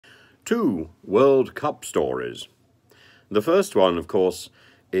Two World Cup stories. The first one, of course,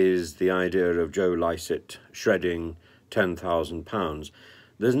 is the idea of Joe Lycett shredding £10,000.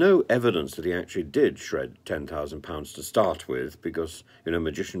 There's no evidence that he actually did shred £10,000 to start with, because,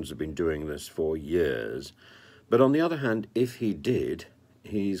 magicians have been doing this for years. But on the other hand, if he did,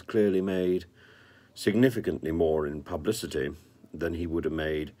 he's clearly made significantly more in publicity than he would have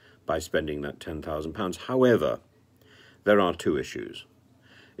made by spending that £10,000. However, there are two issues.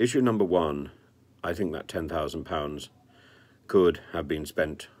 Issue number one, I think that £10,000 could have been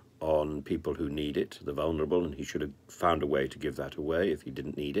spent on people who need it, the vulnerable, and he should have found a way to give that away if he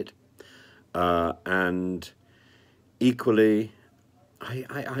didn't need it. And equally,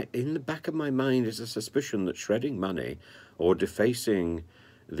 I in the back of my mind is a suspicion that shredding money or defacing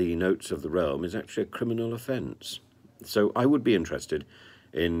the notes of the realm is actually a criminal offence. So I would be interested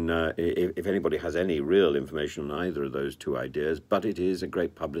in if anybody has any real information on either of those two ideas, but it is a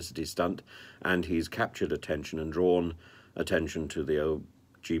great publicity stunt, and he's captured attention and drawn attention to the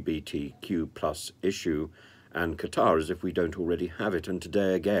LGBTQ plus issue and Qatar, as if we don't already have it. And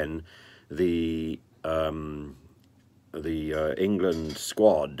today again, the England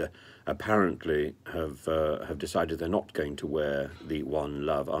squad apparently have decided they're not going to wear the One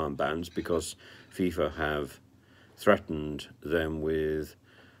Love armbands because FIFA have threatened them with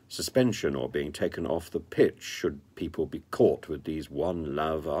suspension or being taken off the pitch should people be caught with these One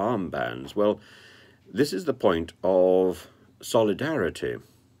Love armbands. Well, this is the point of solidarity.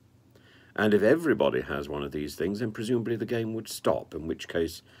 And if everybody has one of these things, then presumably the game would stop, in which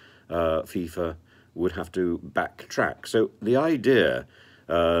case FIFA would have to backtrack. So the idea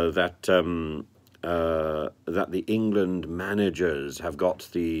that the England managers have got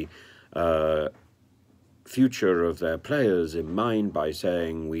the future of their players in mind by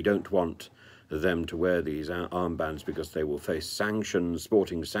saying we don't want them to wear these armbands because they will face sanctions,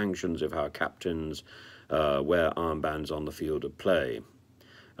 sporting sanctions, if our captains wear armbands on the field of play.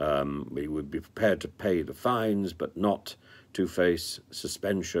 We would be prepared to pay the fines, but not to face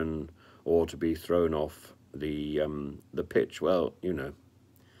suspension or to be thrown off the pitch. Well,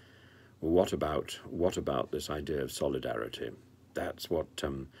 what about this idea of solidarity? That's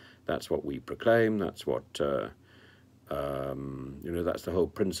what we proclaim. That's what that's the whole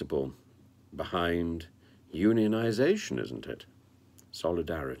principle behind unionization, isn't it?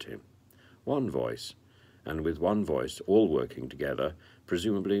 Solidarity, one voice, and with one voice, all working together,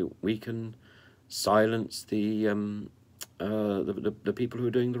 presumably we can silence the people who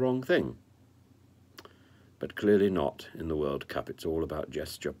are doing the wrong thing. But clearly not in the World Cup. It's all about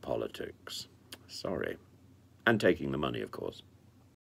gesture politics. Sorry. And taking the money, of course.